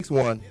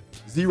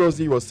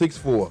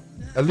861-0064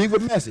 and leave a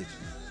message.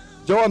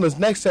 Join us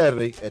next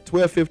Saturday at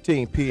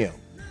 12:15 p.m.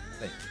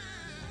 Thank you.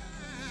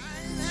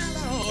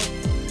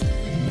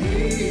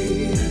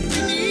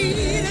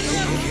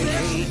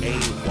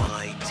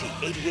 KAYT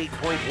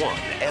 88.1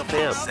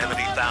 FM,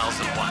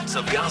 70,000 watts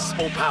of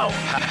gospel power.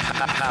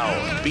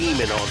 Power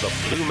beaming on the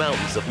Blue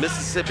Mountains of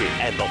Mississippi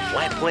and the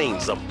flat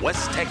plains of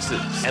West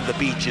Texas and the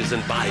beaches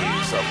and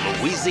bayous of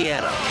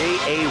Louisiana.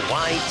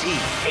 KAYT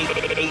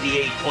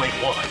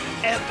 88.1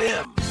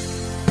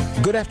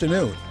 FM. Good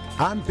afternoon.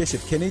 I'm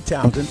Bishop Kenny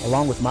Townsend,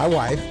 along with my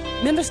wife,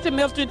 Minister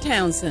Mildred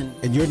Townsend.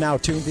 And you're now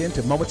tuned in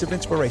to Moments of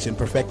Inspiration,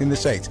 Perfecting the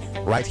Saints,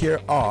 right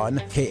here on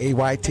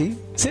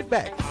KAYT. Sit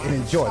back and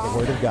enjoy the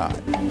Word of God.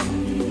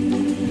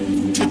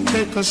 To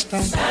take us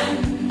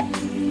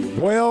down.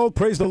 Well,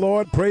 praise the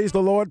Lord, praise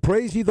the Lord,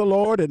 praise ye the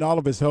Lord and all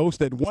of his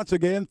hosts. And once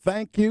again,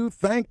 thank you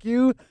for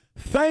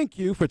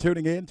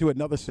tuning in to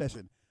another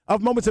session of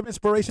Moments of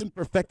Inspiration,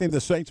 Perfecting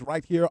the Saints,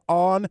 right here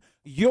on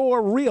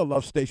your real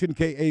love station,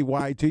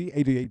 KAYT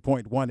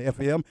 88.1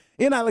 FM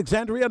in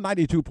Alexandria,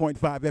 92.5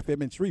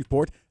 FM in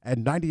Shreveport,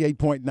 and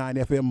 98.9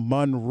 FM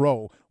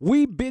Monroe.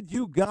 We bid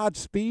you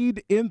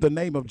Godspeed in the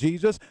name of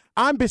Jesus.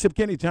 I'm Bishop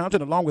Kenny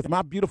Townsend, along with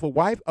my beautiful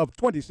wife of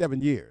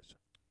 27 years.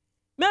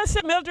 Minister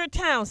Mildred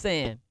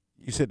Townsend.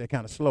 You said that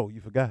kind of slow.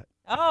 You forgot.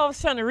 Oh, I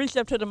was trying to reach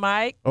up to the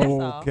mic. That's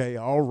okay,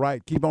 all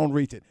right. Keep on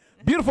reaching.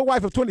 Beautiful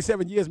wife of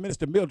 27 years,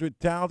 Minister Mildred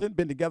Townsend.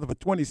 Been together for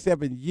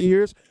 27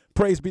 years.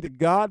 Praise be to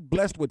God.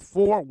 Blessed with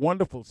 4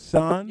 wonderful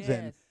sons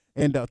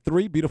and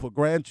 3 beautiful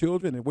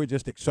grandchildren. And we're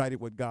just excited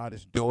what God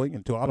is doing.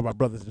 And to all of our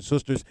brothers and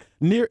sisters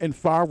near and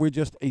far, we're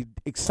just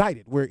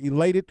excited. We're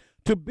elated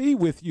to be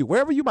with you,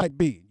 wherever you might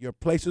be, your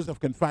places of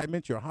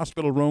confinement, your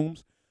hospital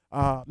rooms.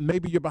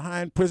 Maybe you're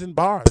behind prison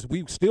bars.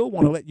 We still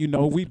want to let you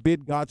know we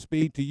bid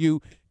Godspeed to you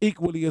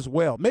equally as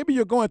well. Maybe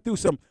you're going through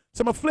some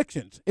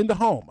afflictions in the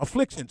home,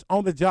 afflictions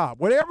on the job.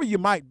 Whatever you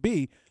might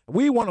be,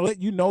 we want to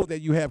let you know that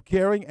you have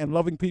caring and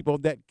loving people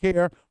that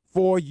care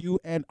for you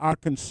and are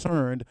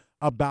concerned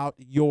about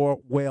your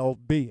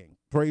well-being.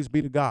 Praise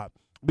be to God.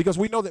 Because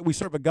we know that we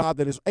serve a God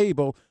that is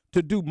able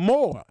to do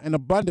more and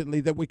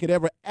abundantly than we could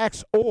ever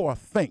ask or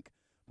think.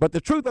 But the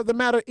truth of the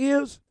matter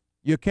is,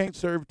 you can't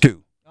serve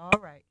two. All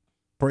right.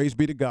 Praise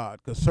be to God,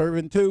 because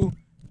serving two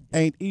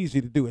ain't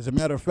easy to do. As a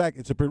matter of fact,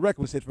 it's a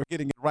prerequisite for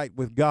getting it right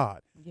with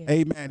God. Yes.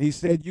 Amen. He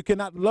said, you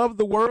cannot love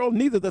the world,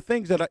 neither the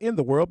things that are in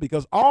the world,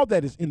 because all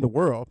that is in the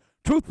world,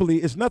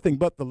 truthfully, is nothing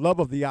but the love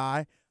of the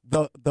eye,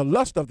 the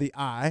lust of the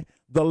eye,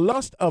 the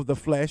lust of the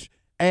flesh,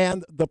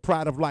 and the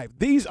pride of life.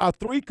 These are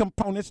 3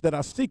 components that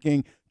are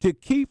seeking to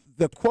keep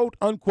the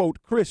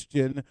quote-unquote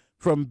Christian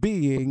from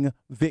being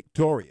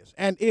victorious.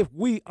 And if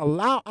we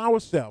allow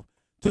ourselves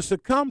to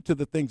succumb to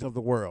the things of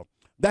the world,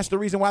 that's the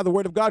reason why the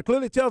Word of God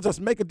clearly tells us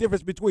make a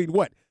difference between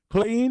what?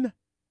 Clean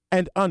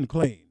and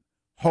unclean,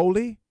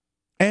 holy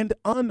and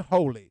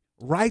unholy,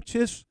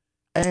 righteous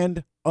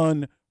and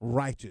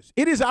unrighteous.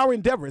 It is our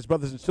endeavors,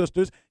 brothers and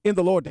sisters, in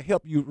the Lord to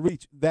help you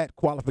reach that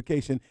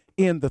qualification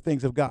in the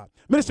things of God.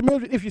 Minister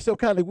Mildred, if you so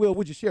kindly will,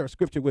 would you share a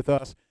scripture with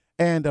us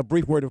and a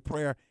brief word of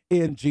prayer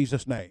in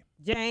Jesus' name?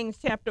 James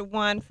chapter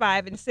 1,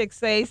 5, and 6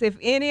 says, if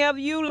any of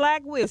you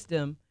lack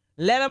wisdom,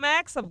 let him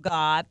ask of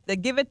God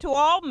that give it to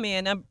all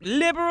men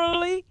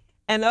liberally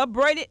and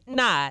upbraid it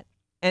not,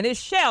 and it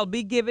shall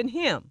be given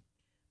him.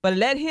 But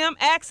let him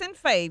ask in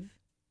faith,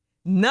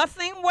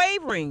 nothing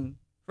wavering.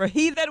 For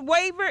he that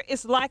waver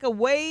is like a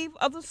wave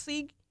of the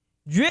sea,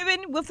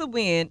 driven with the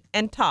wind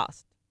and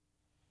tossed.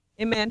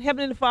 Amen.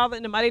 Heavenly Father,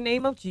 in the mighty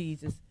name of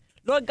Jesus,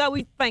 Lord God,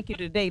 we thank you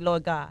today,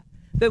 Lord God,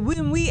 that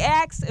when we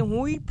ask and when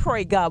we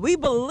pray, God, we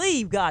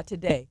believe, God,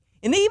 today.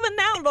 And even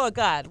now, Lord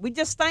God, we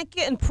just thank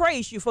you and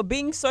praise you for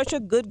being such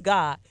a good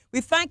God. We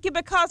thank you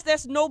because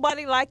there's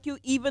nobody like you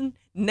even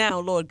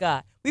now, Lord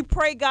God. We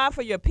pray, God,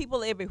 for your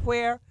people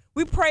everywhere.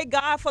 We pray,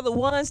 God, for the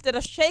ones that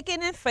are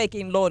shaking and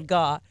faking, Lord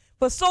God.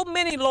 For so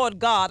many, Lord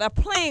God, are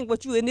playing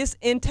with you in this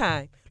end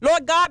time.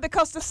 Lord God,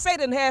 because the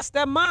Satan has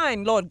their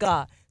mind, Lord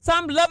God.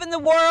 Some loving the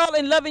world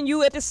and loving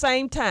you at the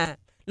same time.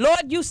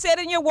 Lord, you said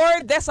in your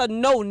word, that's a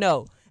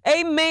no-no.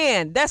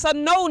 Amen. That's a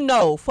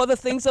no-no for the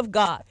things of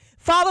God.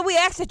 Father, we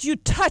ask that you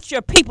touch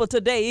your people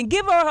today and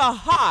give her a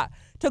heart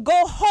to go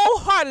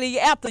wholeheartedly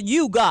after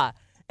you, God,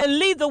 and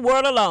leave the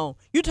world alone.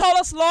 You told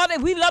us, Lord,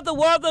 if we love the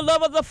world, the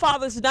love of the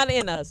Father is not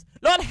in us.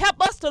 Lord,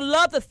 help us to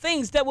love the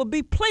things that will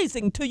be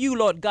pleasing to you,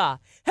 Lord God.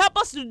 Help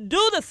us to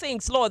do the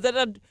things, Lord, that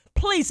are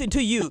pleasing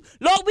to you.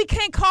 Lord, we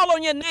can't call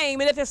on your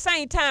name and at the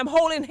same time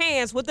holding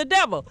hands with the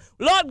devil.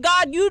 Lord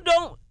God, you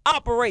don't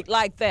operate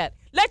like that.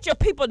 Let your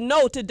people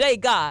know today,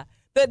 God,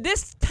 that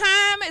this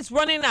time is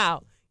running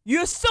out.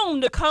 You're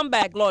soon to come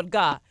back, Lord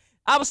God.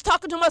 I was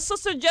talking to my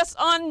sister just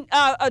on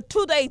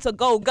 2 days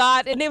ago,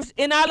 God, and it was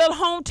in our little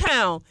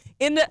hometown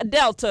in the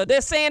Delta.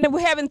 They're saying that we're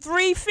having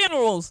 3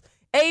 funerals,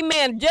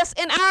 amen, just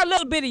in our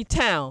little bitty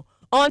town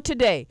on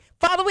today.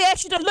 Father, we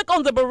ask you to look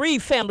on the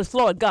bereaved families,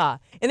 Lord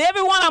God. And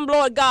every one of them,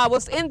 Lord God,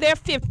 was in their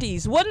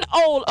 50s. Wasn't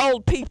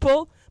old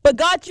people, but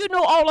God, you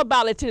know all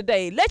about it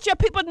today. Let your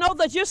people know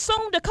that you're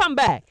soon to come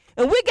back.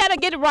 And we got to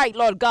get it right,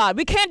 Lord God.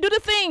 We can't do the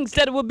things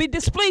that will be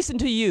displeasing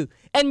to you.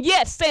 And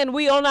yet, saying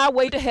we on our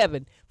way to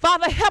heaven.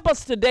 Father, help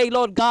us today,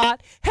 Lord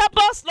God. Help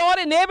us, Lord,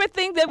 in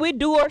everything that we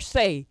do or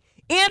say.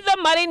 In the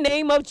mighty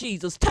name of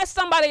Jesus. Touch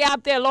somebody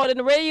out there, Lord, in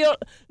the radio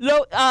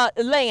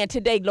land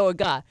today, Lord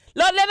God.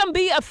 Lord, let them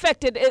be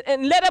affected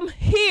and let them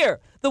hear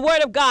the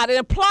word of God and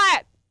apply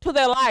it to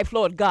their life,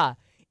 Lord God.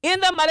 In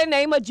the mighty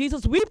name of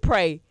Jesus, we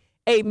pray.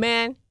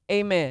 Amen.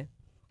 Amen.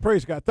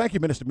 Praise God. Thank you,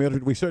 Minister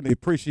Mildred. We certainly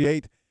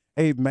appreciate,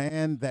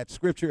 amen, that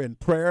scripture and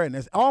prayer. And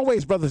as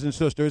always, brothers and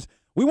sisters,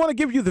 we want to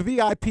give you the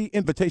VIP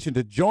invitation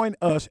to join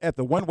us at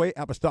the One Way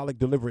Apostolic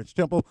Deliverance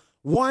Temple,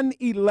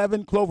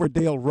 111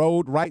 Cloverdale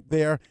Road, right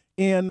there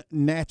in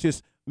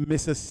Natchez,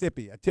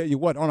 Mississippi. I tell you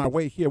what, on our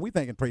way here, we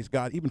thank and praise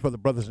God, even for the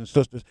brothers and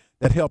sisters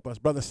that help us.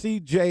 Brother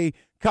C.J.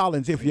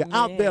 Collins, if you're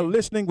out there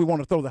listening, we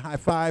want to throw the high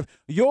five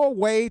your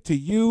way to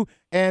you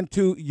and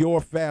to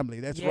your family.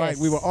 That's right.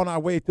 We were on our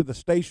way to the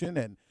station,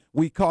 and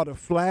we caught a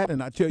flat,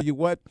 and I tell you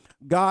what,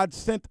 God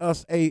sent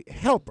us a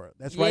helper.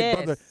 That's right,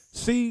 Brother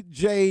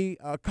C.J.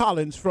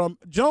 Collins from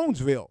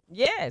Jonesville.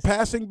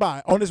 Passing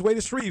by on his way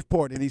to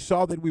Shreveport, and he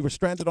saw that we were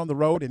stranded on the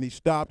road, and he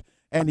stopped,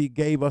 and he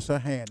gave us a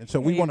hand. And so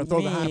we want to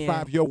throw the high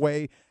five your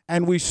way,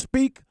 and we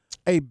speak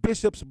a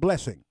bishop's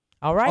blessing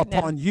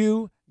upon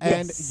you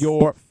and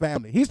your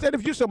family. He said,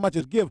 if you so much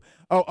as give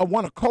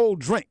one a cold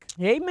drink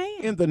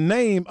in the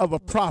name of a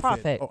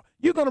prophet.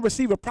 You're going to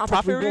receive a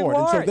prophet's reward.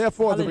 And so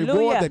therefore, the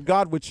reward that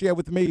God would share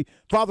with me,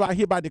 Father, I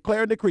hereby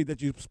declare and decree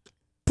that you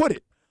put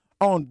it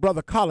on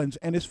Brother Collins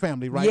and his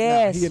family right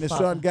now. He and his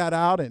son got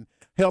out and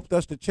helped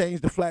us to change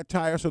the flat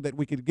tire so that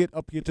we could get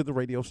up here to the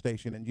radio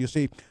station. And you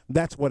see,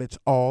 that's what it's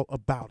all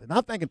about. And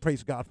I thank and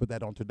praise God for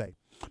that on today.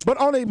 But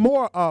on a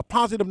more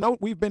positive note,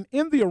 we've been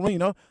in the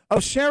arena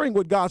of sharing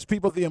with God's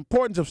people the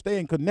importance of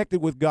staying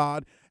connected with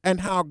God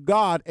and how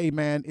God,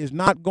 amen, is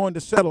not going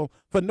to settle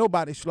for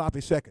nobody's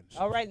sloppy seconds.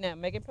 All right now,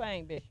 make it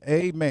plain, Bishop.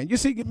 Amen. You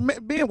see,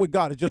 being with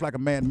God is just like a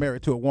man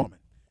married to a woman.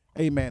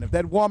 Amen. If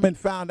that woman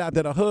found out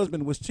that her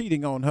husband was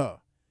cheating on her,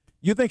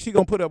 you think she's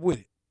going to put up with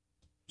it?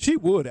 She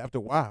would after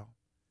a while.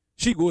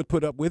 She would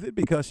put up with it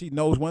because she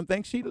knows one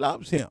thing, she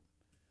loves him.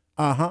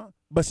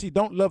 But she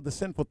don't love the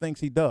sinful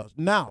things he does.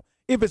 Now,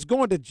 if it's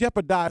going to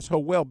jeopardize her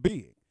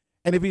well-being,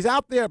 and if he's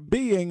out there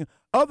being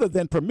other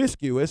than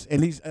promiscuous,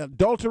 and he's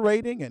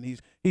adulterating, and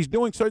he's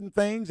doing certain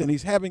things, and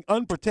he's having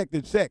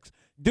unprotected sex,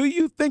 do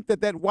you think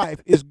that that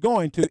wife is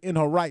going to, in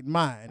her right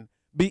mind,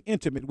 be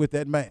intimate with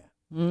that man?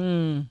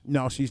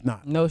 No, she's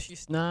not. No,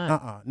 she's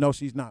not. No,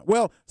 she's not.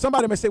 Well,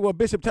 somebody may say, well,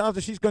 Bishop tells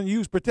us she's going to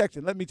use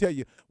protection. Let me tell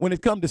you, when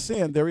it comes to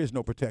sin, there is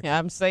no protection.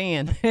 I'm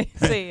saying.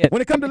 Say it.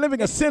 When it comes to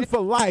living a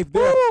sinful life,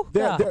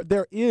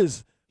 there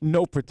is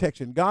no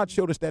protection. God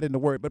showed us that in the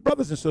Word. But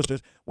brothers and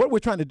sisters, what we're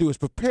trying to do is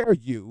prepare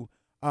you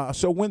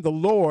so when the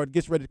Lord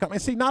gets ready to come.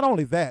 And see, not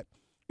only that,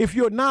 if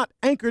you're not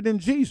anchored in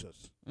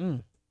Jesus,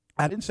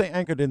 I didn't say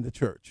anchored in the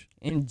church.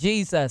 In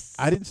Jesus.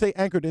 I didn't say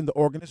anchored in the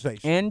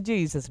organization. In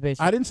Jesus,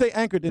 Bishop. I didn't say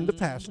anchored in the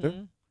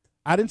pastor.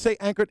 I didn't say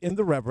anchored in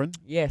the reverend.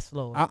 Yes,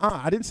 Lord.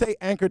 I didn't say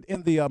anchored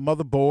in the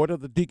mother board or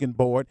the deacon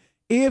board.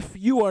 If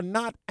you are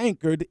not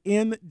anchored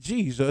in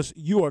Jesus,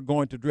 you are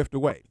going to drift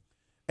away.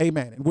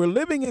 Amen. And we're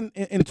living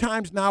in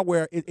times now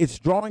where it's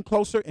drawing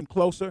closer and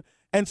closer.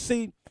 And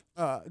see,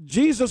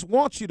 Jesus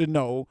wants you to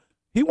know,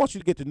 he wants you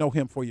to get to know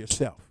him for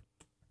yourself.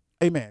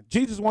 Amen.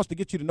 Jesus wants to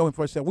get you to know him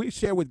for yourself. We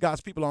shared with God's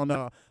people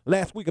on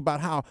last week about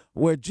how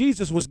where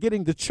Jesus was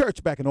getting the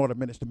church back in order,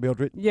 Minister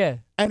Mildred. Yeah.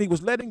 And he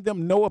was letting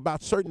them know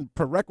about certain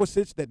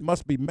prerequisites that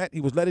must be met.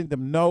 He was letting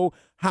them know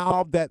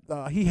how that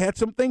he had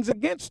some things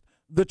against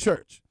the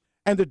church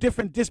and the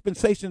different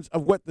dispensations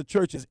of what the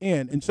church is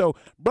in. And so,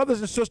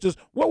 brothers and sisters,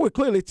 what we're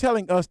clearly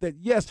telling us that,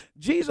 yes,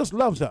 Jesus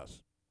loves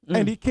us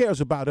and he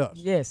cares about us.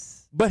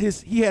 Yes. But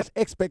he has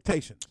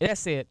expectations.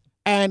 That's it.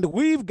 And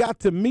we've got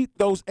to meet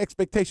those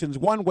expectations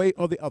one way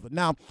or the other.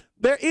 Now,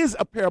 there is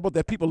a parable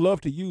that people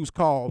love to use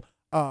called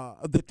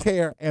the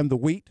tare and the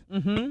wheat.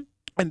 And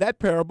that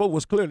parable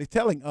was clearly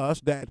telling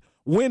us that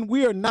when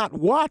we are not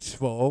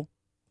watchful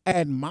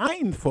and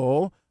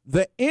mindful,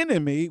 the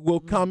enemy will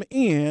come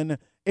in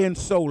and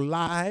sow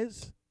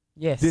lies,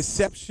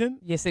 deception,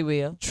 yes, he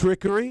will,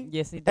 trickery,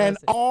 yes, he does, and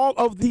all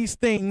of these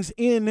things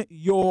in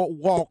your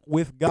walk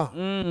with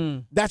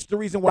God. That's the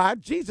reason why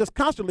Jesus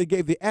constantly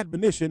gave the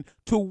admonition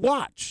to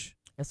watch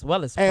as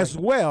well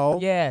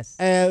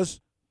as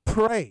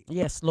pray.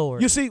 Yes,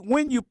 Lord. You see,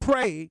 when you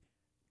pray,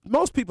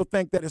 most people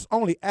think that it's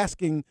only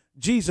asking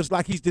Jesus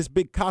like he's this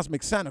big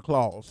cosmic Santa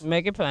Claus.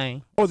 Make it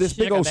plain. Or this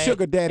big old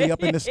sugar daddy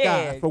up in the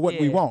sky for what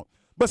we want.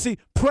 But see,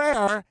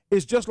 prayer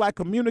is just like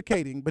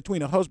communicating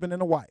between a husband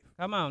and a wife.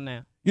 Come on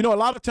now. You know, a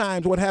lot of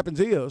times what happens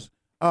is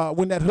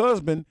when that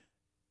husband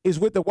is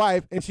with the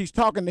wife and she's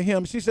talking to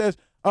him, she says,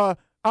 are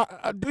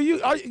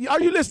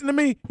you listening to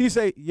me? He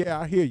say, yeah,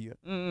 I hear you.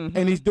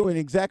 And he's doing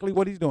exactly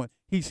what he's doing.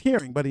 He's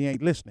hearing, but he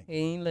ain't listening. He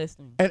ain't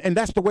listening. And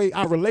that's the way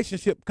our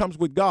relationship comes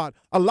with God.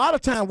 A lot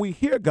of time we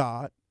hear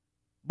God,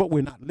 but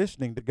we're not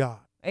listening to God.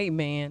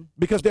 Amen.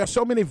 Because there are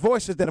so many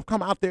voices that have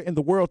come out there in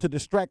the world to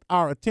distract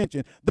our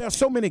attention. There are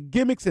so many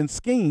gimmicks and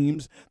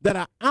schemes that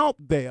are out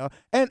there.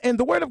 And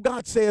the Word of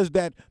God says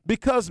that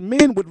because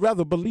men would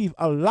rather believe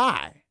a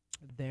lie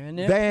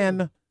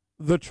than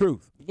the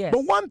truth. Yes.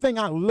 But one thing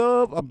I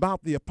love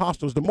about the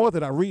apostles, the more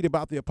that I read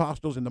about the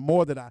apostles and the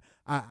more that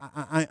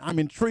I'm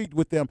intrigued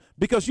with them,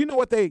 because you know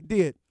what they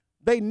did?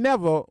 They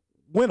never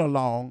went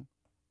along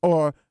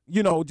or,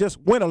 just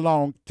went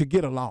along to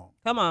get along.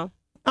 Come on.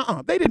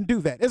 They didn't do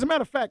that. As a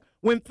matter of fact,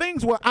 when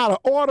things were out of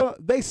order,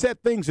 they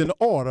set things in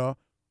order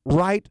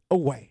right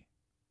away.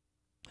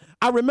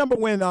 I remember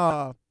when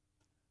Paul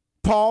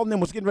and them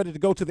was getting ready to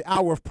go to the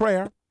hour of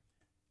prayer,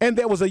 and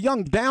there was a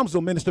young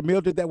damsel, Minister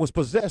Mildred, that was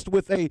possessed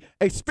with a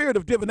spirit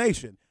of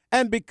divination.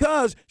 And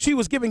because she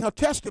was giving her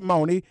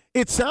testimony,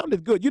 it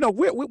sounded good.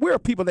 We're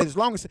people that as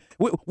long as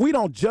we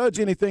don't judge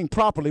anything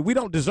properly, we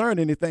don't discern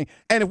anything.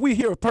 And if we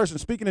hear a person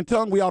speaking in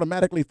tongue, we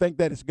automatically think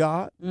that it's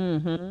God.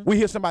 Mm-hmm. We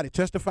hear somebody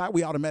testify,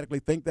 we automatically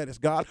think that it's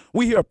God.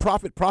 We hear a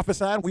prophet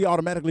prophesying, we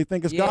automatically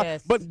think it's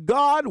God. But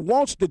God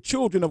wants the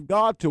children of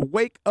God to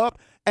wake up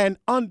and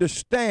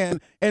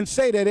understand and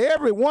say that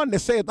everyone that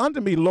saith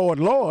unto me, Lord,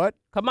 Lord,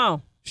 come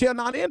on, shall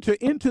not enter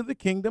into the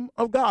kingdom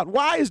of God.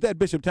 Why is that,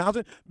 Bishop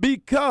Townsend?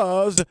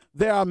 Because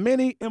there are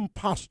many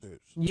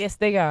imposters. Yes,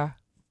 they are.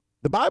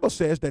 The Bible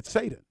says that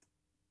Satan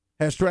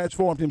has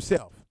transformed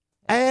himself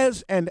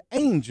as an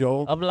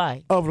angel of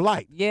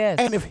light. Yes.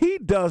 And if he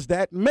does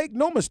that, make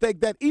no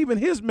mistake that even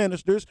his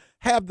ministers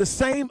have the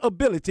same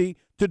ability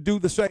to do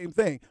the same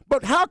thing.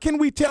 But how can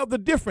we tell the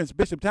difference,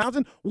 Bishop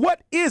Townsend?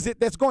 What is it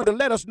that's going to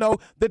let us know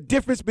the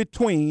difference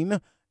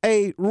between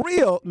a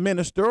real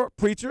minister,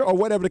 preacher, or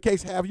whatever the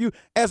case have you,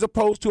 as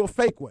opposed to a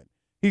fake one?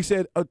 He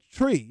said a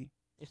tree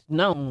is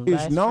known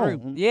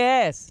fruit.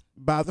 Yes.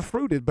 By the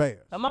fruit it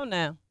bears. Come on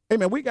now.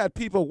 Amen. We got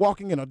people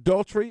walking in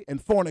adultery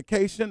and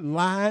fornication,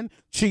 lying,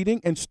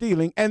 cheating, and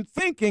stealing, and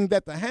thinking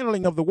that the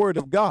handling of the word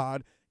of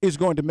God is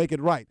going to make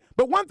it right.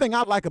 But one thing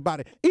I like about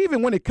it,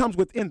 even when it comes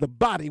within the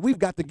body, we've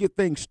got to get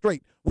things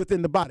straight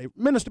within the body.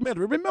 Minister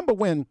Mildred, remember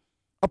when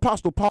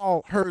Apostle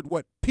Paul heard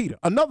what Peter,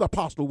 another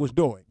apostle, was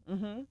doing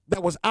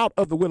that was out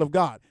of the will of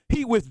God?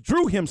 He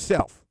withdrew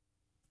himself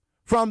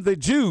from the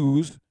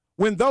Jews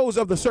when those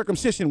of the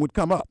circumcision would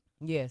come up.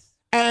 Yes.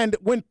 And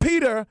when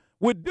Peter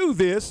would do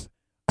this,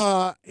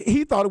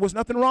 he thought there was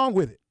nothing wrong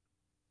with it.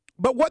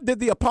 But what did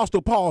the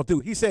Apostle Paul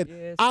do? He said,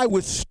 yes, I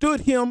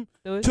withstood him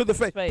to the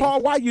face. Paul,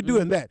 why are you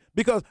doing that?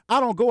 Because I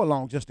don't go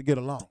along just to get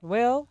along.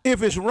 Well,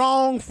 if it's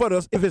wrong for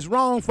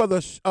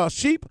the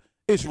sheep,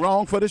 it's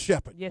wrong for the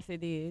shepherd. Yes,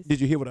 it is.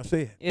 Did you hear what I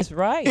said? It's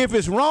right. If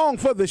it's wrong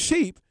for the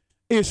sheep,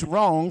 it's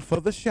wrong for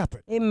the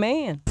shepherd.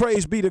 Amen.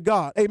 Praise be to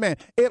God. Amen.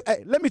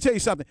 Let me tell you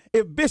something.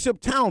 If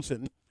Bishop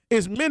Townsend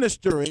is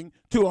ministering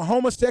to a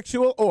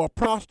homosexual or a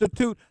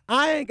prostitute,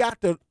 I ain't got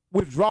to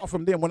withdraw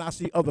from them when I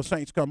see other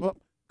saints come up,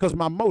 because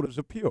my motives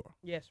are pure.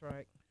 Yes,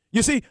 right.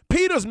 You see,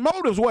 Peter's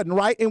motives wasn't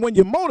right, and when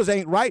your motives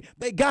ain't right,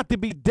 they got to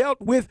be dealt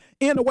with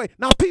in a way.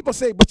 Now, people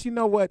say, but you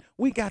know what?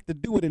 We got to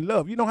do it in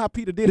love. You know how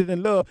Peter did it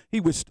in love?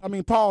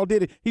 Paul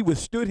did it. He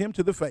withstood him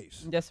to the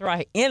face. That's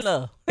right. In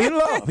love. In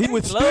love. He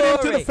withstood him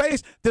to the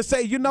face to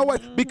say, you know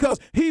what? Because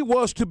he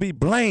was to be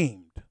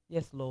blamed.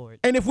 Yes, Lord.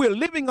 And if we're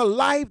living a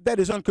life that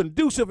is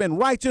unconducive and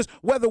righteous,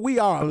 whether we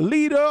are a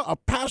leader, a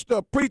pastor,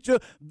 a preacher,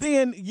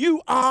 then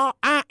you are,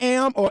 I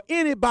am, or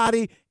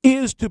anybody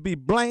is to be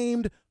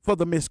blamed for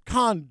the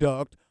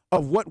misconduct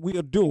of what we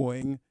are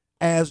doing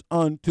as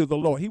unto the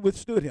Lord. He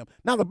withstood him.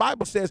 Now, the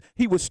Bible says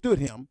he withstood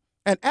him.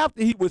 And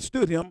after he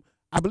withstood him,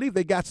 I believe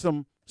they got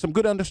some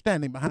good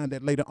understanding behind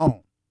that later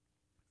on.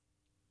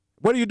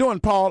 What are you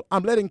doing, Paul?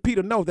 I'm letting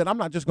Peter know that I'm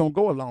not just going to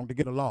go along to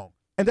get along.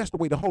 And that's the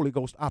way the Holy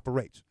Ghost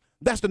operates.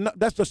 That's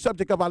the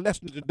subject of our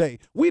lesson today.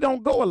 We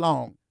don't go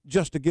along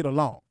just to get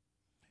along.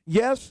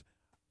 Yes,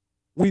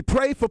 we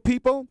pray for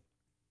people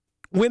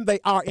when they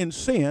are in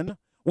sin.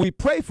 We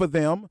pray for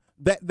them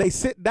that they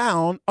sit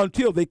down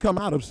until they come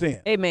out of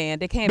sin. Amen.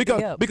 They can't be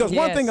up. Because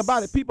one thing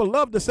about it, people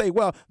love to say,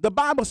 well, the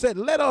Bible said,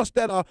 let us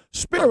that are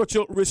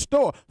spiritual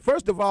restore.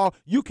 First of all,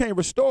 you can't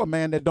restore a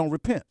man that don't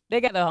repent. They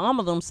got to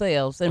humble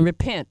themselves and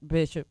repent,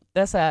 Bishop.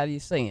 That's how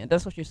you're saying.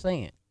 That's what you're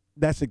saying.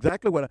 That's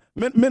exactly what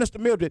Minister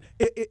Mildred,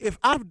 if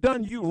I've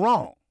done you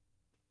wrong,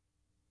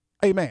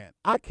 amen,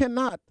 I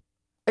cannot,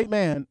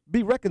 amen,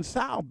 be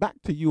reconciled back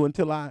to you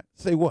until I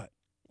say what?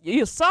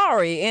 You're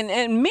sorry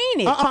and mean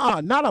it.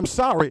 Not I'm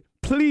sorry.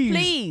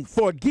 Please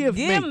forgive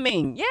me. Forgive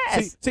me.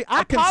 Yes. See,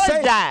 I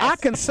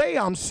can say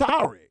I'm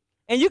sorry.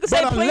 And you can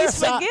say, please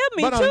forgive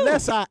me, but too.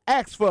 unless I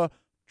ask for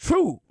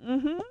true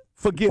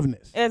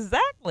forgiveness.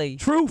 Exactly.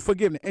 True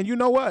forgiveness. And you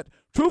know what?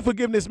 True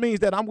forgiveness means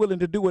that I'm willing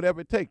to do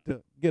whatever it takes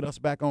to get us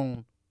back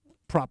on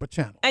proper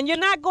channel. And you're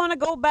not going to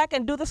go back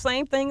and do the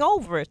same thing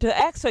over to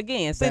ask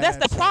again. See, that's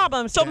the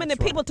problem. So many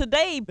people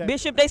today,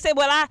 Bishop, they say,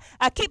 well,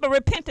 I keep a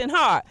repentant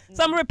heart.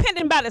 So I'm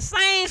repenting about the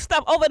same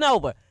stuff over and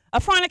over. I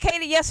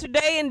fornicated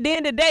yesterday and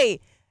then today.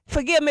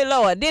 Forgive me,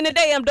 Lord. Then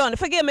today I'm doing it.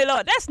 Forgive me,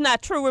 Lord. That's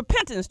not true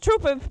repentance. True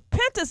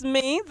repentance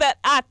means that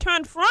I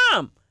turn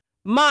from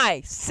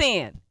my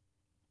sin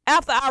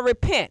after I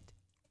repent.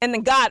 And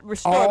then God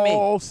restored me.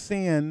 All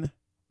sin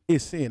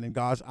is sin in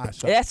God's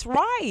eyesight. That's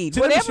right. See,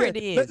 Whatever it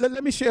is.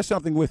 Let me share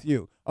something with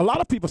you. A lot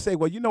of people say,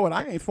 well, you know what?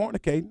 I ain't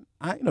fornicating.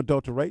 I ain't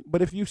adulterating.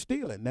 But if you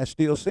stealing, that's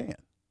still sin.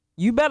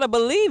 You better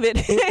believe it.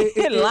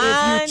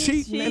 Lying, if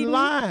you cheating and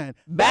lying,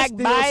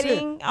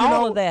 backbiting,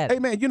 all of that.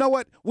 Amen. You know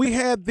what? We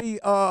had the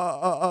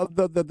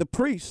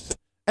priests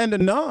and the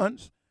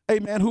nuns,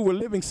 amen, who were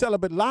living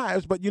celibate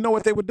lives, but you know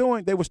what they were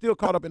doing? They were still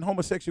caught up in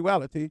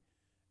homosexuality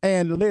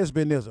and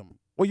lesbianism.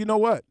 Well, you know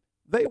what?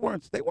 They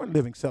weren't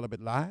living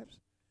celibate lives.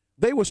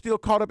 They were still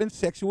caught up in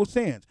sexual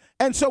sins.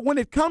 And so when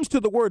it comes to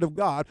the Word of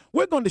God,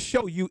 we're going to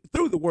show you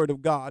through the Word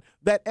of God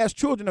that as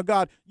children of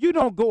God, you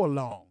don't go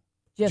along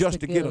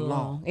just to get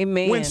along.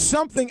 Amen. When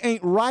something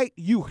ain't right,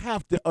 you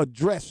have to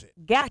address it.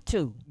 Got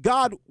to.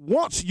 God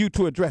wants you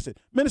to address it.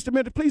 Minister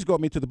Mildred, please go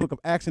with me to the book of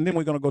Acts, and then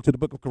we're going to go to the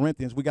book of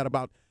Corinthians. We got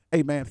about,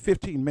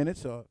 15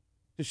 minutes to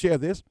share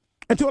this.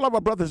 And to all of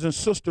our brothers and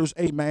sisters,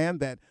 amen,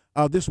 that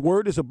this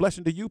word is a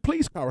blessing to you,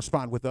 please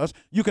correspond with us.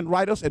 You can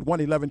write us at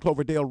 111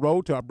 Cloverdale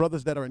Road. To our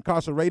brothers that are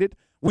incarcerated,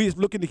 we're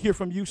looking to hear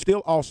from you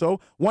still also.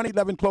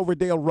 111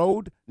 Cloverdale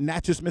Road,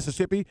 Natchez,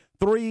 Mississippi,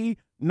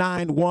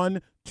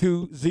 39120.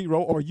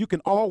 Or you can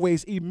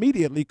always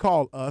immediately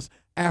call us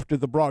after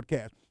the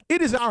broadcast.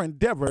 It is our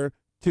endeavor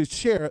to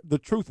share the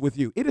truth with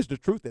you. It is the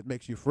truth that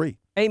makes you free.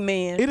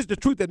 Amen. It is the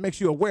truth that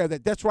makes you aware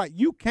that that's right,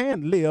 you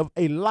can live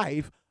a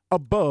life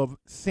above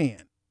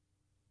sin.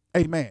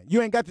 Amen.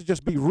 You ain't got to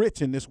just be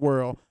rich in this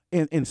world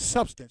in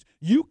substance.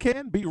 You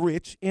can be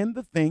rich in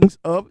the things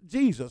of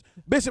Jesus.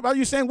 Bishop, are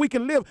you saying we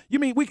can live? You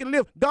mean we can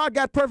live? God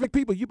got perfect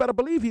people. You better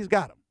believe he's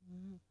got them.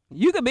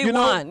 You could be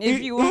one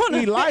if you want.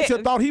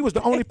 Elijah thought he was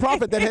the only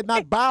prophet that had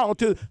not bowed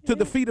to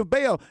the feet of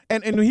Baal.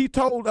 And he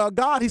told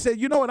God, he said,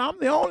 you know what, I'm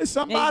the only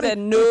somebody. He said,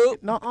 no.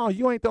 No,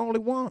 you ain't the only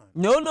one.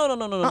 No.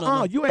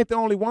 You ain't the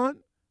only one.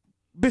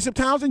 Bishop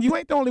Townsend, you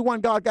ain't the only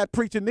one God got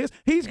preaching this.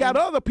 He's got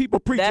other people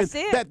preaching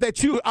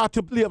that you are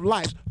to live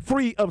lives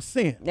free of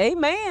sin.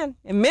 Amen.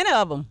 And many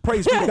of them.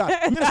 Praise be to God.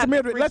 Minister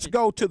Mildred, let's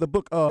go to the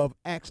book of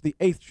Acts, the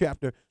 8th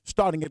chapter,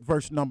 starting at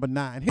verse number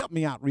 9. Help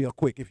me out real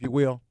quick, if you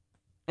will.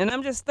 And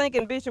I'm just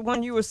thinking, Bishop,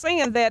 when you were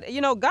saying that,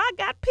 God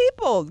got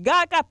people.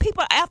 God got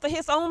people after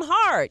his own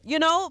heart.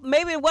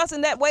 Maybe it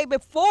wasn't that way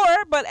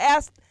before, but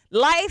as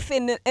life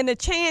and the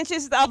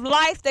changes of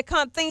life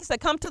things that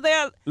come to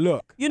their,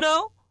 look,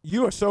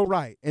 you are so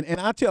right. And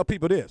I tell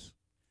people this.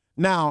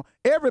 Now,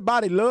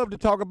 everybody love to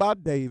talk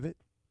about David.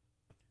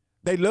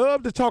 They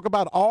love to talk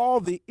about all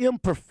the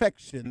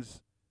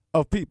imperfections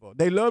of people.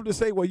 They love to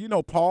say,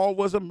 well, Paul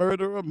was a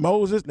murderer,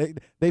 Moses.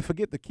 They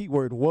forget the key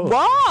word was.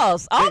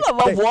 Was. All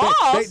of them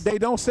was. They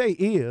don't say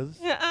is.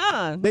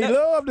 They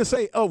love to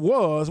say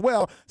was.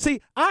 Well,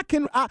 see, I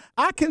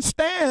can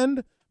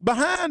stand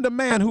behind a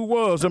man who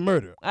was a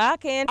murderer. I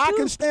can too. I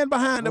can stand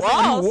behind a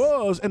man who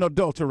was an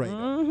adulterator.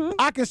 Mm-hmm.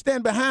 I can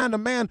stand behind a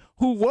man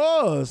who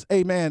was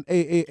a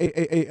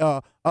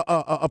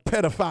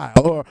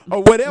pedophile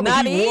or whatever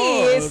Not he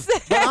was.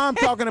 But I'm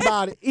talking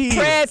about is.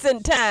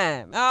 Present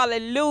time.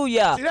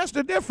 Hallelujah. See, that's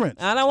the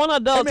difference. I don't want to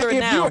adulterate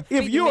now.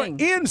 If you're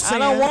in sin,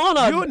 I don't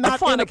want you're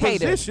not in a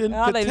position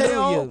to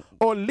tell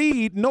or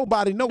lead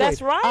nobody nowhere.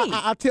 That's right.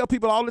 I tell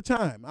people all the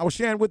time. I was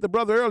sharing with the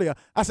brother earlier.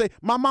 I say,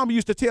 my mama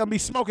used to tell me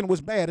smoking was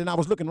bad, and I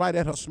was looking right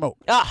at her smoke.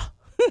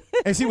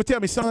 And she would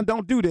tell me, son,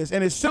 don't do this.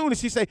 And as soon as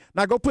she say,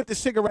 now go put the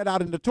cigarette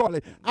out in the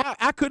toilet,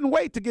 I couldn't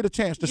wait to get a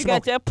chance to smoke. You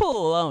got your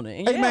pull on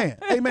it. Amen.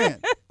 Yeah.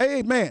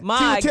 Amen. My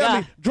she would tell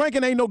God. me,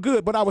 drinking ain't no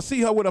good, but I would see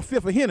her with a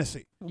fifth of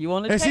Hennessy. You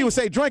want to And she would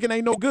say, drinking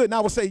ain't no good. And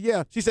I would say,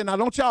 yeah. She said, now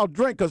don't y'all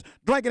drink because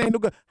drinking ain't no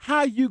good.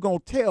 How you going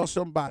to tell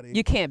somebody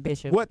you can't,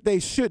 Bishop. what they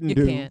shouldn't you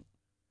do? Can't.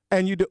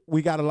 And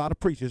we got a lot of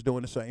preachers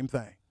doing the same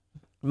thing.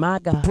 My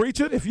God.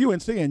 Preacher, if you in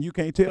sin, you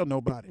can't tell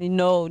nobody.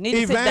 No, need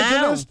to sit down.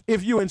 Evangelist,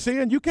 if you in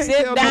sin, you can't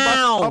sit tell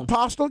down. nobody.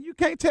 Apostle, you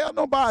can't tell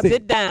nobody.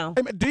 Sit down.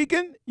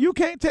 Deacon, you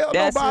can't tell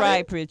That's nobody. That's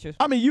right, preacher.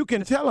 I mean, you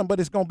can tell them, but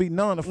it's going to be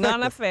non-effective.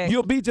 Non-effective.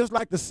 You'll be just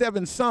like the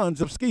 7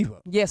 sons of Sceva.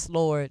 Yes,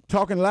 Lord.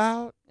 Talking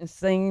loud, and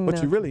singing,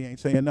 but you really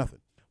ain't saying nothing.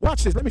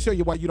 Watch this. Let me show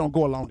you why you don't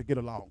go along to get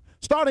along.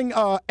 Starting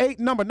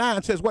number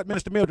 9 says what,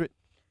 Minister Mildred?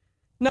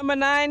 Number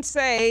 9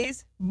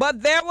 says,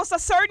 but there was a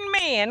certain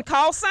man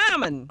called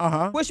Simon,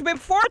 which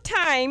before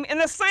time in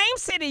the same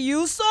city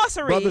used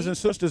sorcery. Brothers and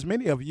sisters,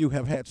 many of you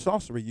have had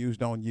sorcery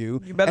used on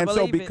you. You better and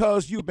believe so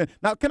because you've been,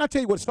 now can I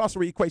tell you what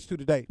sorcery equates to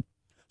today?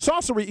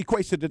 Sorcery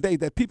equates to today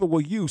that people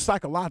will use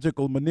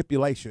psychological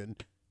manipulation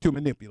to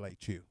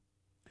manipulate you.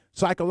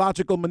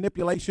 Psychological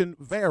manipulation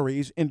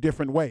varies in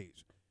different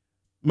ways.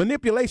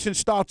 Manipulation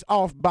starts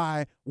off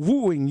by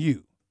wooing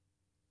you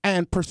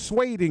and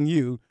persuading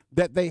you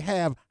that they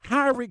have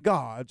high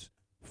regards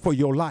for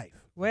your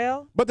life.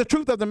 Well, but the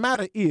truth of the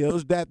matter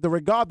is that the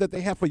regard that they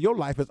have for your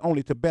life is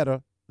only to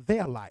better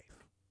their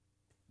life.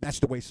 That's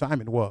the way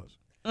Simon was.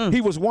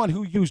 He was one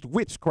who used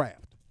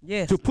witchcraft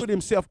to put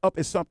himself up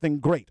as something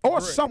great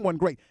or someone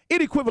great.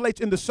 It equivalates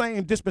in the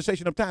same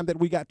dispensation of time that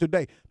we got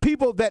today.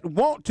 People that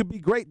want to be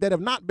great, that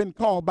have not been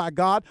called by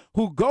God,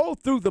 who go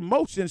through the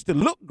motions to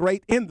look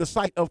great in the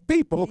sight of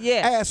people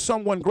as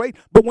someone great.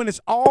 But when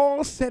it's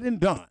all said and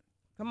done,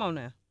 come on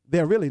now,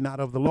 they're really not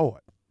of the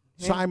Lord.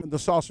 Simon the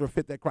sorcerer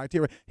fit that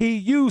criteria. He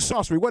used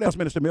sorcery. What else,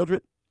 Minister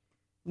Mildred?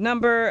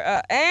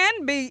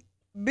 And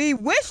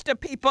bewitched the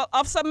people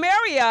of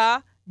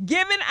Samaria,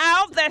 giving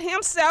out that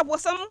himself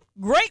was some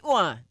great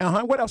one.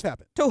 What else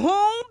happened? To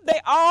whom they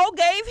all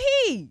gave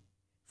heed,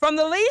 from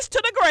the least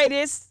to the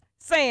greatest,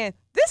 saying,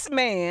 this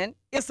man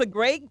is a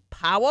great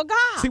power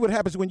God. See what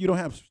happens when you don't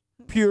have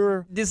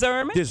pure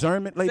discernment,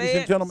 ladies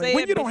and gentlemen.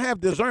 When you don't have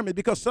discernment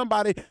because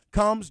somebody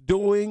comes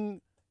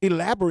doing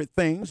elaborate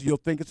things, you'll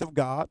think it's of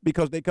God.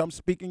 Because they come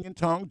speaking in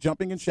tongues,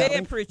 jumping and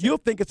shouting, you'll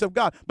think it's of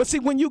God. But see,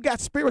 when you got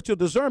spiritual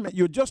discernment,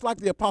 you're just like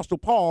the Apostle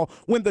Paul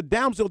when the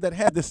damsel that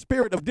had the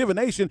spirit of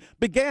divination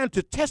began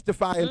to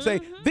testify and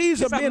say,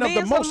 these are men of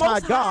the Most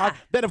High God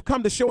that have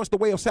come to show us the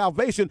way of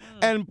salvation.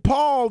 And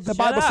Paul, the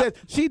Bible says,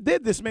 she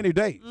did this many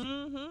days.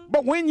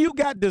 But when you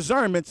got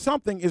discernment,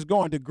 something is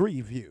going to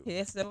grieve you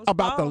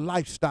about the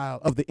lifestyle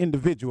of the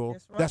individual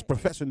that's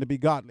professing to be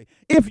godly.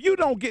 If you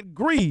don't get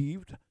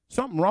grieved,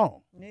 something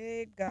wrong.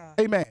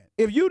 Amen.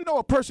 If you know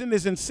a person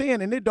is in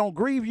sin and it don't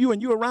grieve you and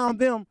you around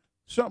them,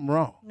 something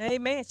wrong.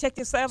 Amen. Check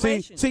your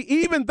salvation. See,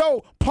 even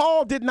though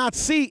Paul did not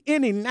see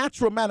any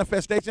natural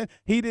manifestation,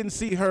 he didn't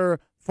see her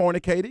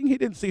fornicating. He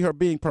didn't see her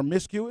being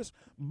promiscuous,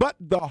 but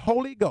the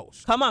Holy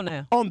Ghost. Come on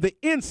now. On the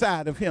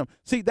inside of him.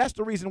 See, that's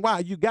the reason why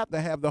you got to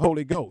have the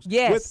Holy Ghost.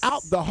 Yes.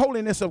 Without the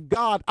holiness of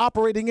God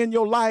operating in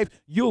your life,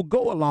 you'll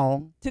go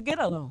along. To get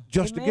along.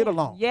 Just to get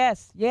along.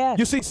 Yes, yes.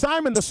 You see,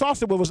 Simon the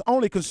sorcerer was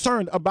only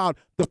concerned about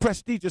the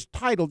prestigious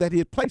title that he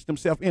had placed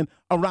himself in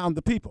around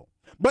the people.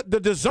 But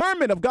the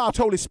discernment of God's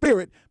Holy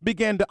Spirit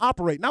began to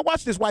operate. Now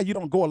watch this, why you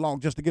don't go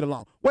along just to get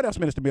along. What else,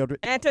 Minister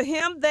Mildred? And to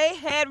him they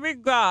had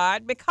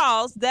regard,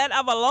 because that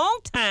of a long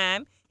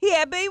time he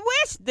had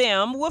bewitched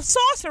them with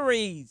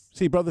sorceries.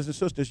 See, brothers and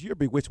sisters, you're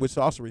bewitched with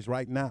sorceries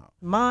right now.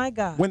 My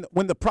God.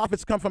 When the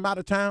prophets come from out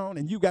of town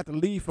and you got to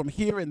leave from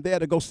here and there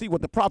to go see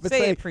what the prophets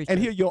say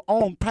and hear your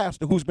own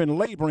pastor who's been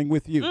laboring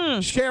with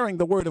you, sharing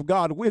the word of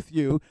God with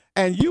you,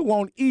 and you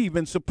won't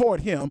even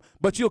support him,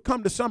 but you'll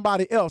come to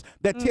somebody else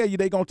that tell you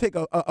they're going to take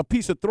a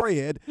piece of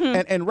thread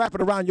and wrap it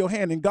around your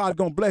hand and God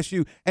going to bless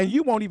you, and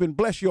you won't even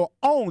bless your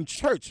own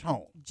church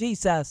home.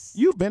 Jesus.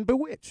 You've been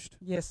bewitched.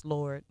 Yes,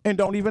 Lord. And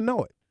don't even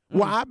know it.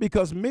 Why?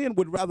 Because men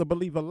would rather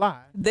believe a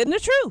lie than the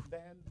truth.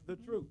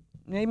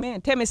 Amen.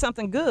 Tell me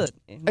something good.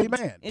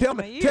 Amen.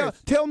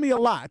 Tell me a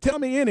lie. Tell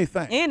me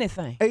anything.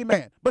 Anything.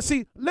 Amen. But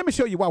see, let me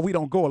show you why we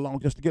don't go along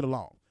just to get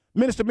along.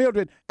 Minister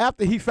Mildred,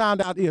 after he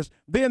found out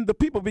then the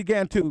people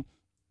began to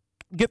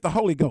get the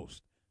Holy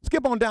Ghost.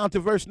 Skip on down to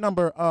verse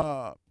number,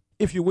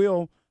 if you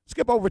will,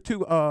 skip over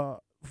to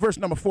verse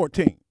number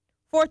 14.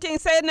 14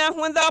 said, now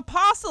when the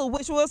apostle,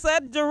 which was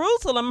at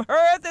Jerusalem,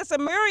 heard that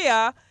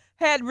Samaria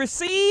had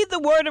received the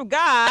word of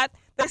God,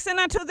 they sent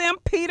unto them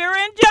Peter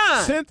and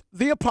John. Sent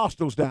the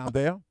apostles down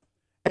there.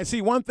 And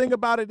see, one thing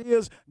about it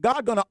is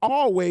God going to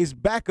always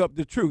back up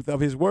the truth of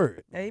his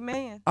word.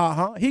 Amen.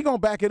 He going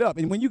to back it up.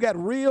 And when you got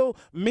real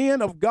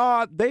men of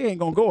God, they ain't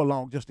going to go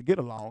along just to get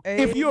along.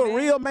 Amen. If you're a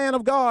real man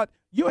of God,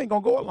 you ain't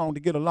going to go along to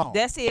get along.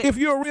 That's it. If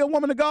you're a real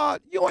woman of God,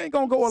 you ain't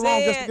going to go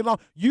along just to get along.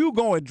 You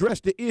going to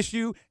address the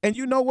issue. And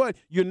you know what?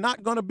 You're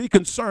not going to be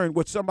concerned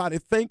what somebody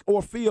think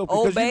or feel.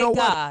 Because obey you know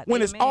God. what?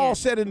 When it's all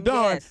said and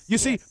done, you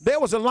see, there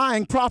was a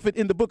lying prophet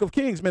in the book of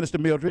Kings, Minister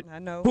Mildred, I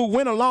know, who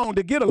went along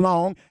to get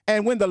along.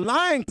 And when the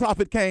lying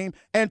prophet came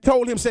and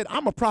told him, said,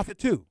 I'm a prophet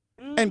too.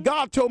 And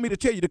God told me to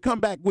tell you to come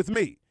back with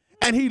me.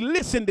 And he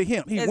listened to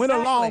him. He went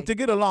along to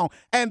get along.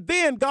 And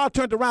then God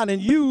turned around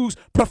and used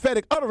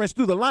prophetic utterance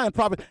through the lying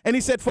prophet. And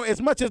he said, for as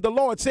much as the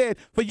Lord said,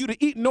 for you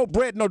to eat no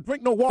bread, nor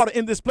drink no water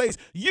in this place,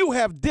 you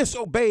have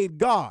disobeyed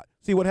God.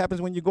 See what happens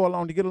when you go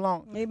along to get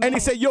along? Amen. And he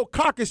said, your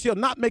carcass shall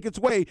not make its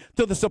way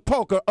to the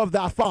sepulcher of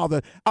thy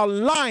father. A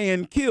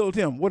lion killed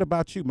him. What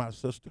about you, my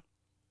sister?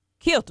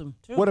 Killed him.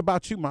 True. What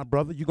about you, my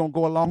brother? You going to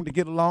go along to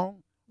get along?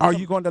 Are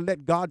you going to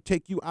let God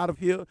take you out of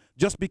here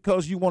just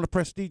because you want a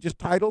prestigious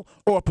title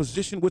or a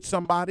position with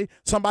somebody?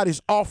 Somebody's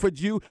offered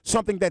you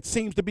something that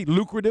seems to be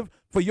lucrative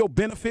for your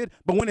benefit,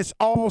 but when it's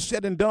all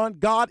said and done,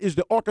 God is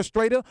the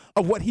orchestrator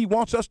of what he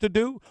wants us to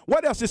do.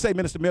 What else to say,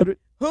 Minister Mildred?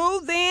 Who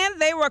then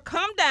they were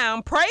come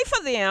down, pray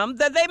for them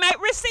that they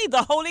might receive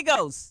the Holy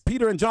Ghost.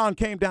 Peter and John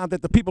came down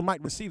that the people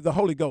might receive the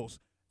Holy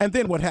Ghost. And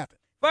then what happened?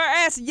 For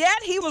as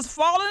yet he was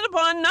fallen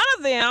upon none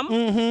of them,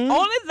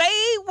 only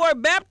they were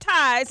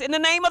baptized in the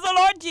name of the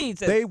Lord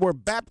Jesus. They were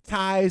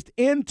baptized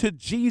into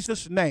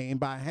Jesus' name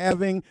by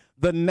having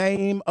the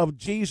name of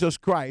Jesus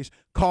Christ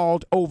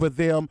called over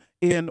them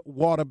in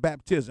water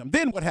baptism.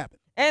 Then what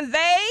happened? And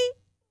they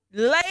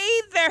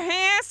laid their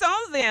hands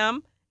on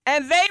them,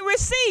 and they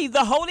received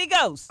the Holy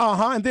Ghost.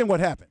 And then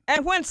what happened?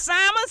 And when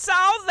Simon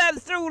saw that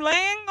through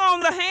laying on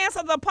the hands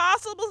of the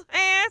apostles'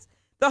 hands,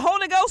 the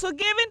Holy Ghost was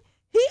given,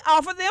 he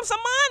offered them some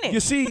money. You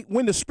see,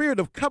 when the spirit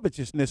of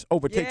covetousness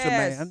overtakes a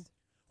man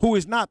who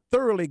is not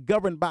thoroughly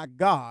governed by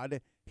God,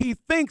 he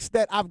thinks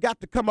that I've got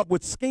to come up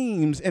with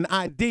schemes and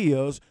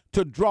ideas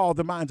to draw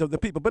the minds of the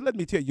people. But let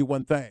me tell you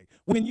one thing.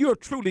 When you're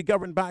truly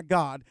governed by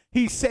God,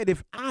 he said,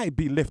 if I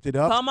be lifted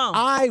up, Come on.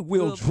 I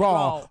will We'll draw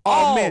draw all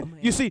all men. men.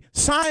 You see,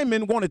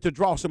 Simon wanted to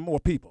draw some more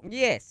people.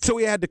 Yes. So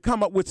he had to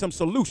come up with some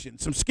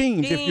solutions, some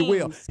schemes, if you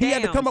will. Schemes, He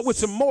had to come up with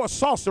scams. some more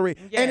sorcery.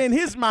 Yes. And in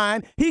his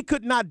mind, he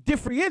could not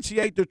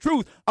differentiate the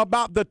truth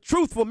about the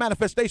truthful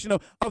manifestation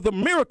of the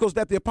miracles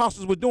that the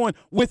apostles were doing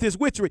with his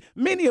witchery.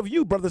 Many of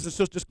you, brothers and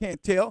sisters,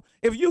 can't tell.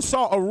 If you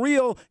saw a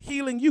real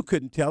healing, you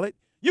couldn't tell it.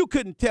 You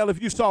couldn't tell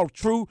if you saw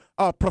true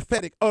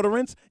prophetic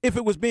utterance, if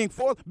it was being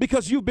forth,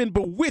 because you've been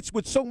bewitched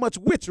with so much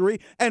witchery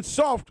and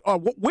soft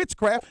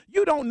witchcraft.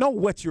 You don't know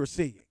what you're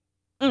seeing.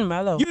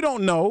 My Lord. You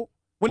don't know.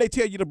 When they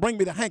tell you to bring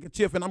me the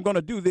handkerchief and I'm going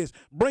to do this,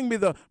 bring me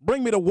the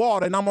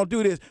water and I'm going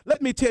to do this.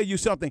 Let me tell you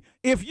something.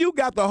 If you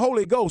got the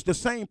Holy Ghost, the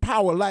same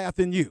power lieth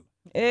in you.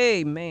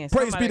 Amen.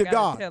 Praise Somebody be to gotta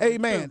God. tell the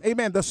Amen. truth.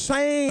 Amen. The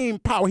same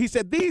power. He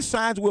said these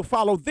signs will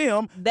follow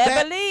them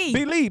That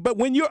believe. But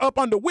when you're up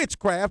under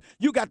witchcraft,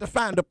 you got to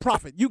find a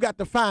prophet. You got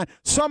to find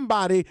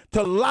somebody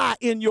to lie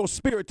in your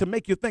spirit to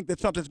make you think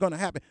that something's going to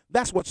happen.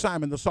 That's what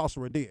Simon the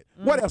sorcerer did.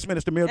 What else,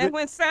 Minister Mildred? And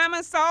when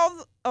Simon saw,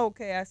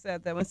 I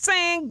said that one,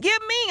 saying,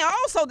 give me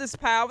also this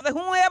power that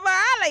whoever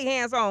I lay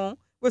hands on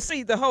will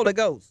see the Holy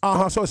Ghost.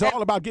 So it's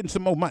all about getting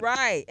some more money.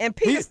 Right. And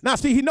Peter. Now,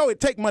 see, he know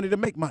it take money to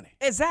make money.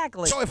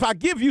 Exactly. So if I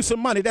give you some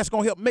money, that's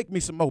going to help make me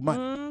some more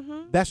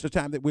money. That's the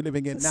time that we're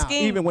living in now,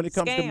 Schemes, even when it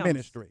comes to scams.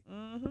 ministry.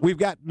 We've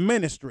got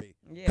ministry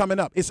Yeah. coming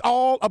up. It's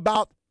all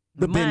about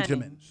the Money.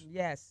 Benjamins.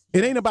 Yes.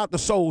 It ain't about the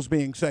souls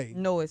being saved.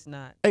 No, it's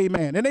not.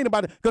 Amen. It ain't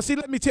about it. Because, see,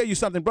 let me tell you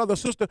something, brother,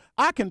 sister.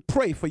 I can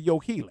pray for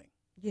your healing.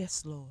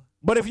 Yes, Lord.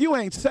 But if you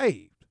ain't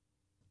saved,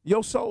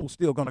 your soul's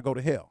still going to go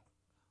to hell.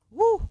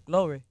 Woo.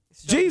 Glory.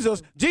 It's so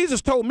true.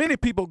 Jesus told many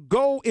people,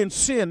 go and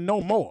sin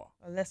no more.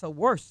 Well, that's a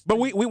worse. But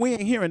we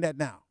ain't hearing that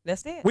now.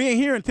 That's it. We ain't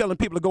hearing telling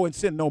people to go and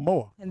sin no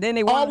more. And then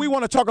they All want we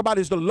want to talk about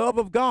is the love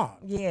of God.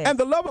 Yes. And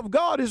the love of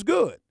God is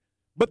good.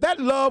 But that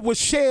love was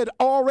shed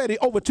already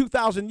over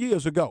 2,000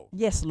 years ago.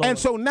 Yes, Lord. And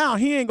so now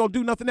he ain't going to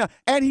do nothing else.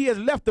 And he has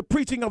left the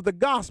preaching of the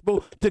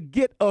gospel to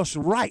get us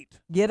right.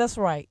 Get us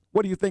right.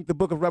 What do you think the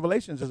book of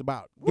Revelations is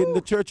about? Getting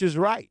the churches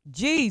right.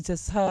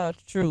 Jesus, how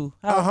true.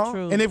 How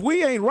true. And if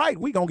we ain't right,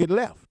 we going to get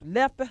left.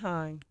 Left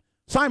behind.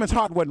 Simon's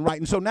heart wasn't right.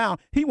 And so now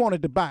he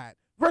wanted to buy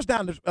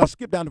it.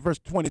 Skip down to verse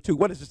 22.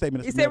 What is the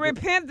statement? He said,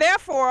 repent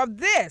therefore of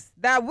this,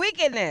 thy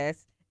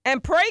wickedness,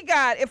 and pray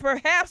God, if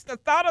perhaps the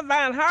thought of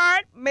thine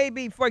heart may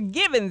be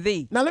forgiven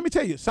thee. Now, let me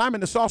tell you,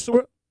 Simon the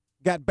sorcerer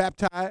got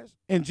baptized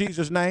in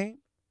Jesus' name.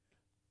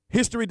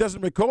 History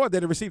doesn't record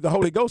that he received the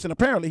Holy Ghost, and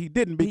apparently he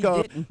didn't,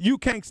 because you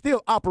can't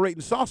still operate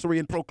in sorcery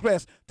and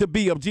profess to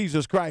be of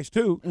Jesus Christ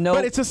too. Nope.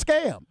 But it's a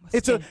scam.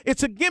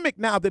 It's a gimmick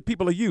now that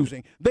people are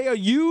using. They are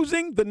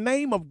using the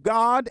name of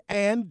God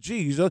and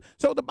Jesus.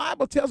 So the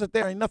Bible tells us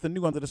there ain't nothing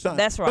new under the sun.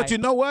 That's right. But you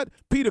know what?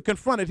 Peter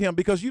confronted him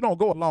because you don't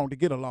go along to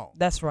get along.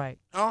 That's right.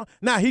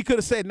 Now he could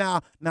have said,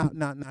 now,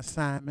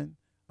 Simon,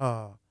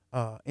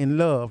 in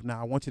love.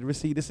 Now I want you to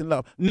receive this in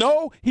love.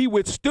 No, he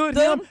withstood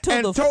him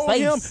and told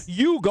him,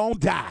 you gonna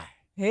die.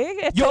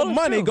 Hey, Your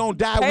money gonna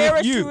die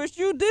with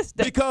you this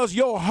day. because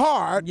your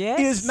heart Yes.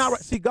 is not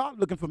right. See, God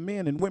looking for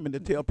men and women to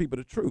tell people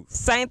the truth.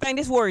 Same thing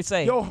this word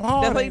say. Your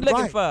heart That's what ain't he's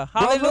looking right. for.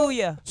 Brother,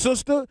 Hallelujah.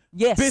 sister,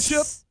 Yes.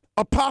 bishop,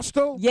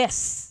 apostle,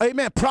 Yes.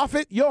 amen,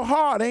 prophet, your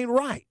heart ain't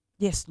right.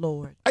 Yes,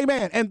 Lord.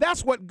 Amen. And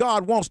that's what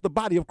God wants the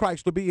body of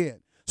Christ to be in.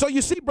 So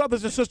you see,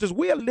 brothers and sisters,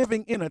 we are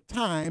living in a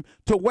time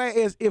to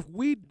whereas if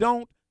we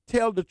don't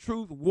tell the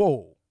truth,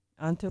 woe.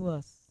 Unto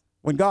us.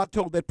 When God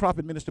told that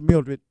prophet, Minister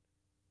Mildred,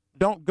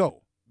 don't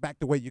go back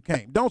the way you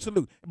came. Don't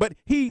salute. But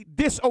he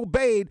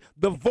disobeyed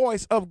the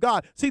voice of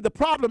God. See, the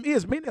problem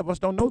is many of us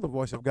don't know the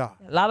voice of God.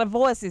 A lot of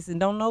voices and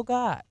don't know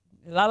God.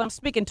 A lot of them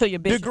speaking to you,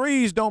 Bishop.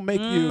 Degrees don't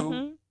make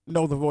you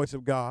know the voice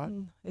of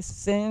God. It's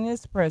sin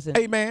is present.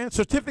 Amen.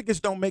 Certificates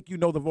don't make you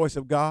know the voice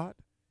of God.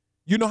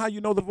 You know how you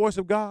know the voice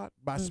of God?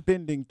 By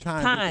spending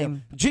time with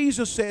him.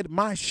 Jesus said,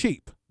 my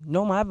sheep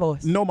Know my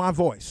voice. know my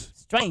voice.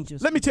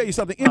 Strangers. Let me tell you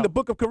something. In the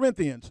book of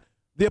Corinthians,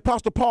 the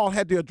Apostle Paul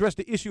had to address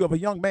the issue of a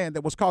young man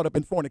that was caught up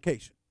in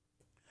fornication.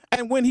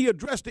 And when he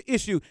addressed the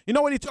issue, you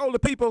know what he told the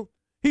people?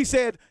 He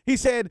said,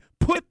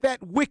 put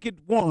that wicked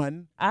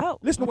one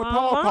out. Listen to what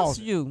Paul calls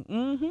it. you.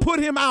 Mm-hmm. Put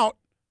him out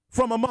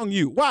from among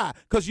you. Why?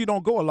 Because you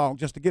don't go along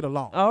just to get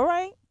along. All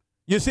right.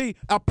 You see,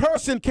 a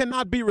person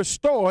cannot be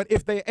restored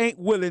if they ain't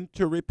willing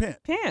to repent.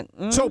 Repent.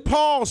 Mm-hmm. So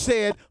Paul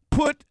said,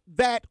 put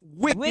that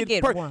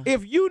wicked person. one.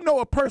 If you know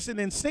a person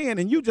in sin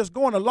and you just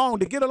going along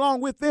to get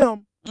along with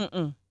them,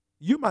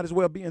 you might as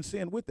well be in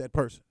sin with that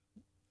person.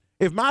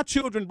 If my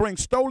children bring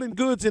stolen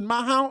goods in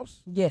my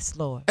house, yes,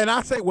 Lord, and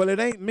I say, well, it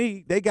ain't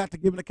me, they got to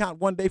give an account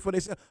one day for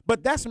themselves.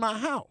 But that's my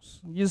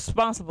house. you're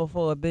responsible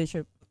for it,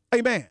 Bishop.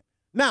 Amen.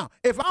 Now,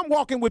 if I'm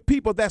walking with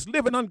people that's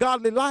living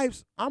ungodly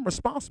lives, I'm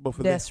responsible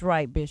for That's that.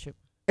 right, Bishop.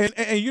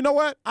 And you know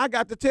what? I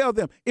got to tell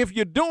them, if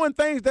you're doing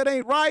things that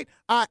ain't right,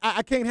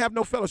 I can't have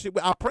no fellowship.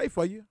 I'll pray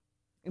for you.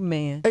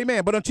 Amen.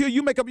 Amen. But until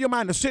you make up your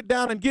mind to sit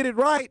down and get it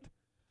right,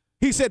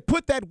 he said,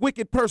 put that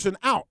wicked person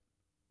out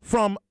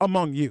from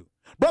among you.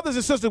 Brothers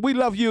and sisters, we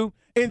love you,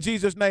 in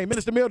Jesus' name.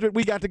 Minister Mildred,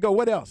 we got to go.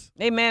 What else?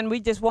 Amen. We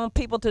just want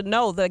people to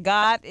know that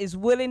God is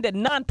willing that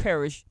none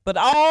perish, but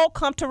all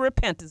come to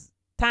repentance.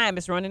 Time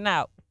is running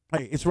out.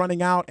 Hey, it's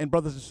running out, and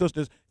brothers and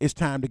sisters, it's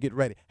time to get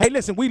ready. Hey,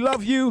 listen, we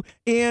love you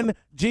in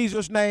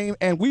Jesus' name,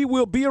 and we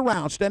will be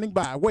around standing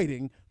by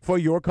waiting for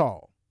your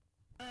call.